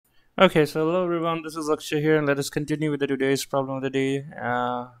Okay, so hello everyone, this is Akshay here, and let us continue with the today's problem of the day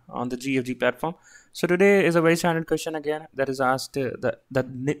on the GFG platform. So today is a very standard question again that is asked. The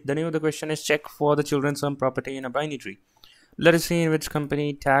name of the question is check for the children's sum property in a binary tree. Let us see in which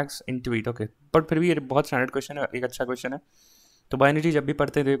company tags into it. Okay, but फिर भी ये बहुत standard question है, एक अच्छा question है. तो binary tree जब भी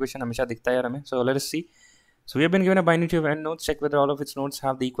पढ़ते हैं तो ये question हमेशा दिखता है यार हमें. So let us see. So we have been given a binary tree of n nodes. Check whether all of its nodes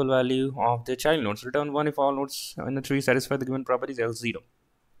have the equal value of their child nodes. Return 1 if all nodes in the tree satisfy the given properties, else 0.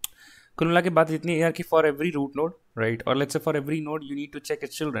 कुल मिला के बात इतनी है यार कि for every root node right और let's say for every node you need to check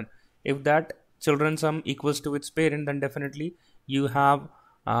it's children if that children sum equals to its parent, then definitely you have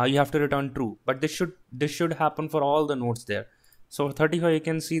to return true, but this should happen for all the nodes there. So 35 you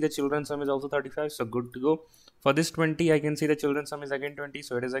can see the children sum is also 35, so good to go. For this 20 I can see the children sum is again 20,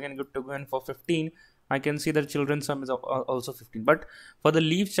 so it is again good to go. And for 15 I can see the children sum is also 15, but for the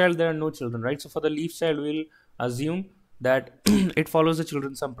leaf child there are no children, right? So for the leaf child we'll assume that it follows the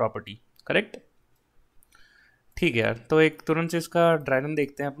children sum property, correct? ठीक है यार, तो एक तुरंत से इसका driven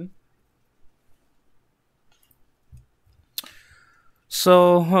देखते हैं अपन. So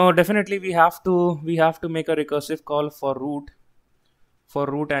definitely we have to make a recursive call for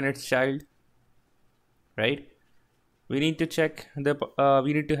root and its child, right? We need to check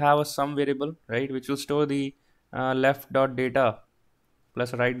we need to have a sum variable, right, which will store the left dot data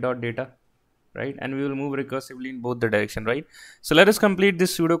plus right dot data, right? And we will move recursively in both the direction, right? So let us complete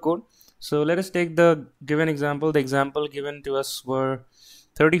this pseudocode. So let us take the given example. The example given to us were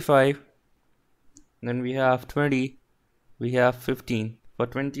 35, then we have 20, we have 15. For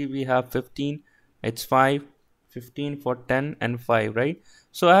 20 we have 15, it's 5, 15 for 10 and 5, right?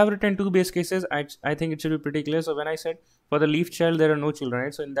 So I have written two base cases. I think it should be pretty clear. So when I said for the leaf child there are no children,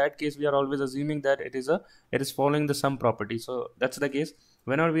 right? So in that case we are always assuming that it is following the sum property. So that's the case.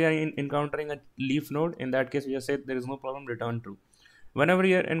 Whenever we are encountering a leaf node, in that case we have said there is no problem, return true. Whenever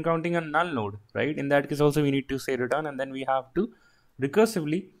we are encountering a null node, right, in that case also we need to say return, and then we have to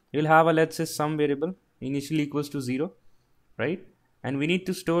recursively we'll have a, let's say, sum variable initially equals to 0, right? And we need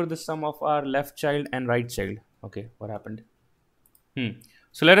to store the sum of our left child and right child. Okay, what happened?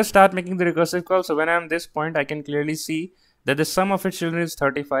 So let us start making the recursive call. So when I am this point, I can clearly see that the sum of its children is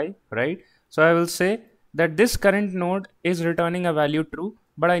 35, right? So I will say that this current node is returning a value true,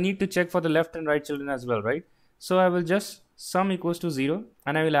 but I need to check for the left and right children as well, right? So I will just sum equals to 0,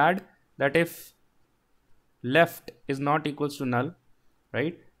 and I will add that if left is not equals to null,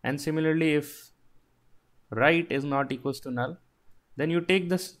 right? And similarly if right is not equals to null, then you take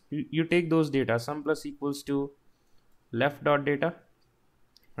this, you take those data, sum plus equals to left dot data,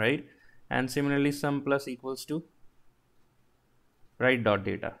 right? And similarly sum plus equals to right dot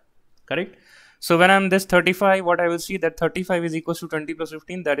data, correct? So when I'm this 35, what I will see that 35 is equals to 20 plus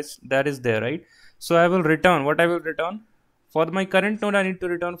 15, that is there, right? So I will return what I will return for my current node. I need to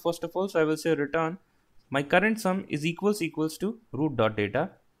return first of all, so I will say return my current sum is equals to root dot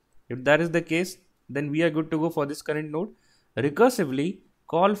data. If that is the case, then we are good to go for this current node. Recursively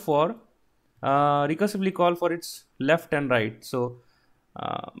call for its left and right. So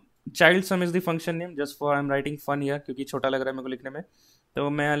child sum is the function name, just for I'm writing fun here क्योंकि छोटा लग रहा है मेरे को लिखने में, तो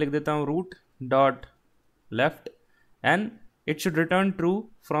मैं यहाँ लिख देता हूँ root dot left, and it should return true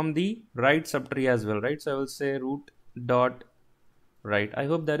from the right subtree as well, right? So I will say root dot right. I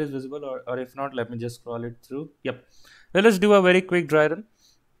hope that is visible, or if not, let me just scroll it through. Yep. Let us do a very quick dry run.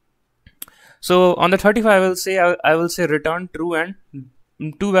 So on the 35 I will say return true, and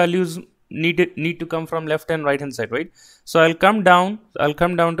two values need to come from left and right hand side, right? So I'll come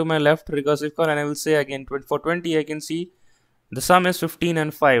down to my left recursive call, and I will say again for 20 I can see the sum is 15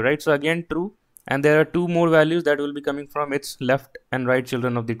 and 5, right? So again true, and there are two more values that will be coming from its left and right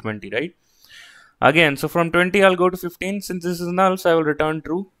children of the 20, right? Again, so from 20 I'll go to 15, since this is null, so I will return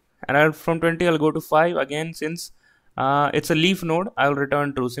true, and from 20 I'll go to 5 again, since it's a leaf node, I'll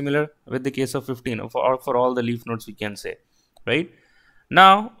return true. Similar with the case of 15, or for all the leaf nodes we can say, right?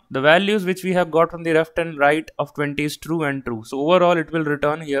 Now the values which we have got from the left and right of 20 is true and true, so overall it will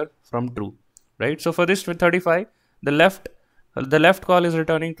return here from true, right? So for this 35, the left call is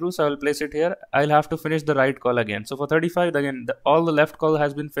returning true, so I will place it here. I'll have to finish the right call again. So for 35 again all the left call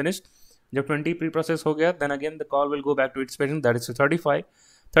has been finished. जब 20 pre-process हो गया, then again the call will go back to its parent, that is 35.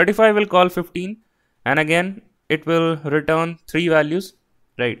 35 will call 15, and again it will return three values,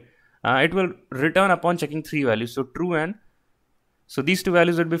 right? It will return upon checking three values, so true, and so these two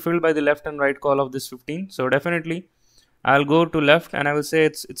values will be filled by the left and right call of this 15. So definitely I'll go to left, and I will say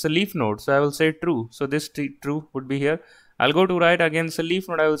it's a leaf node, so I will say true. So this true would be here. I'll go to right, again it's a leaf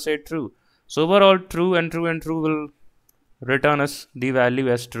node, I will say true. So overall true and true and true will return us the value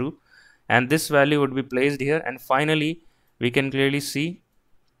as true, and this value would be placed here. And finally we can clearly see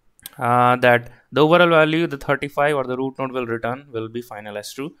that the overall value, the 35 or the root node will return, will be final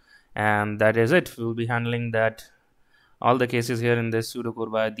as true, and that is it. We will be handling that all the cases here in this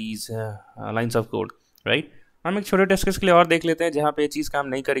pseudocode by these lines of code, right? हम एक छोटे test case के लिए और देख लेते हैं जहाँ पे ये चीज़ काम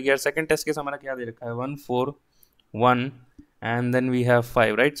नहीं करेगी यार. सेकंड टेस्ट केस हमारा क्या दे रखा है, 1 4 1 and then we have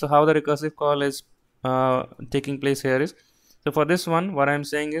 5, right? So how the recursive call is taking place here is, so for this one what I'm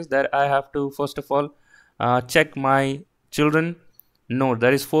saying is that I have to first of all check my children node,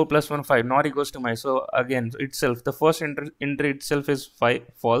 that is 4 plus 1 5 not equals to my, so again itself the first entry itself is 5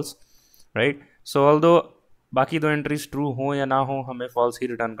 false, right? So although बाकी दो entries true हो या ना हो हमें false ही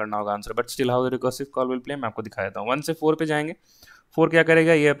return करना होगा answer, but still how the recursive call will play मैं आपको दिखा देता हूँ. 1 से 4 पे जाएंगे. 4 क्या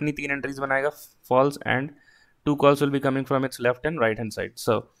करेगा, ये अपनी 3 एंट्रीज बनाएगा false and 2 calls will be coming from its left and right hand side.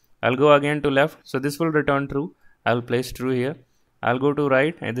 So I'll go again to left, so this will return true. I'll place true here. I'll go to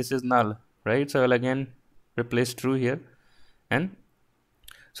right and this is null, right? So I'll again replace true here, and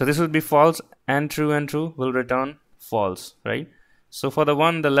so this will be false, and true will return false, right? So for the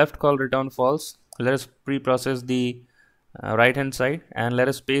one, the left call return false. Let us pre-process the right hand side and let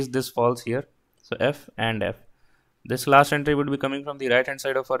us paste this false here. So F and F. This last entry would be coming from the right hand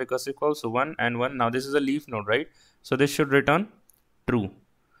side of our recursive call. So 1 and 1. Now this is a leaf node, right? So this should return true.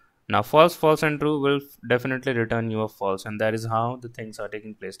 Now false, false and true will definitely return you a false, and that is how the things are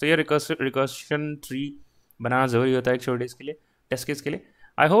taking place. So ये recursion tree बनाना जरूरी होता है एक छोटे इसके लिए, test case के लिए.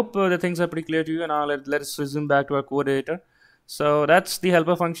 I hope the things are pretty clear to you. And now let's resume back to our code editor. So that's the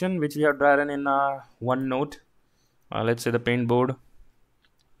helper function which we have driven in OneNote. Let's say the paint board.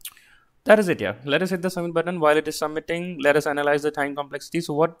 That is it, yeah. Let us hit the submit button. While it is submitting, let us analyze the time complexity.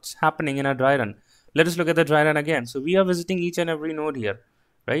 So what's happening in our dry run? Let us look at the dry run again. So we are visiting each and every node here,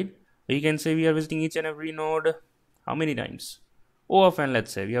 right? You can say we are visiting each and every node how many times? O of n,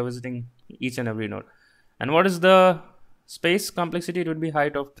 let's say we are visiting each and every node. And what is the space complexity? It would be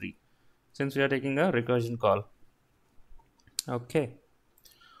height of 3 since we are taking a recursion call. Okay,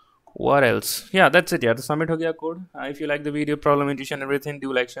 what else? Yeah, that's it. Yeah, the submit ho gaya code. If you like the video, problem, intuition, everything,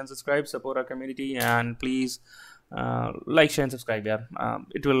 do like, share and subscribe, support our community, and please like, share and subscribe. Yeah,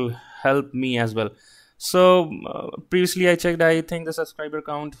 it will help me as well. So previously I checked, I think the subscriber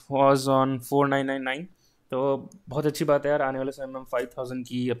count was on 4999. तो बहुत अच्छी बात है यार, आने वाले समय में हम 5000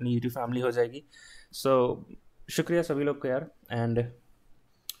 की अपनी यूट्यूब फैमिली हो जाएगी. सो शुक्रिया सभी लोग को यार, एंड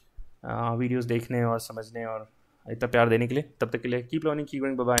वीडियोस देखने और समझने और इतना प्यार देने के लिए. तब तक के लिए keep learning, keep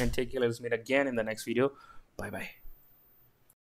going, bye bye and take care. Let's meet again in the next video. Bye bye.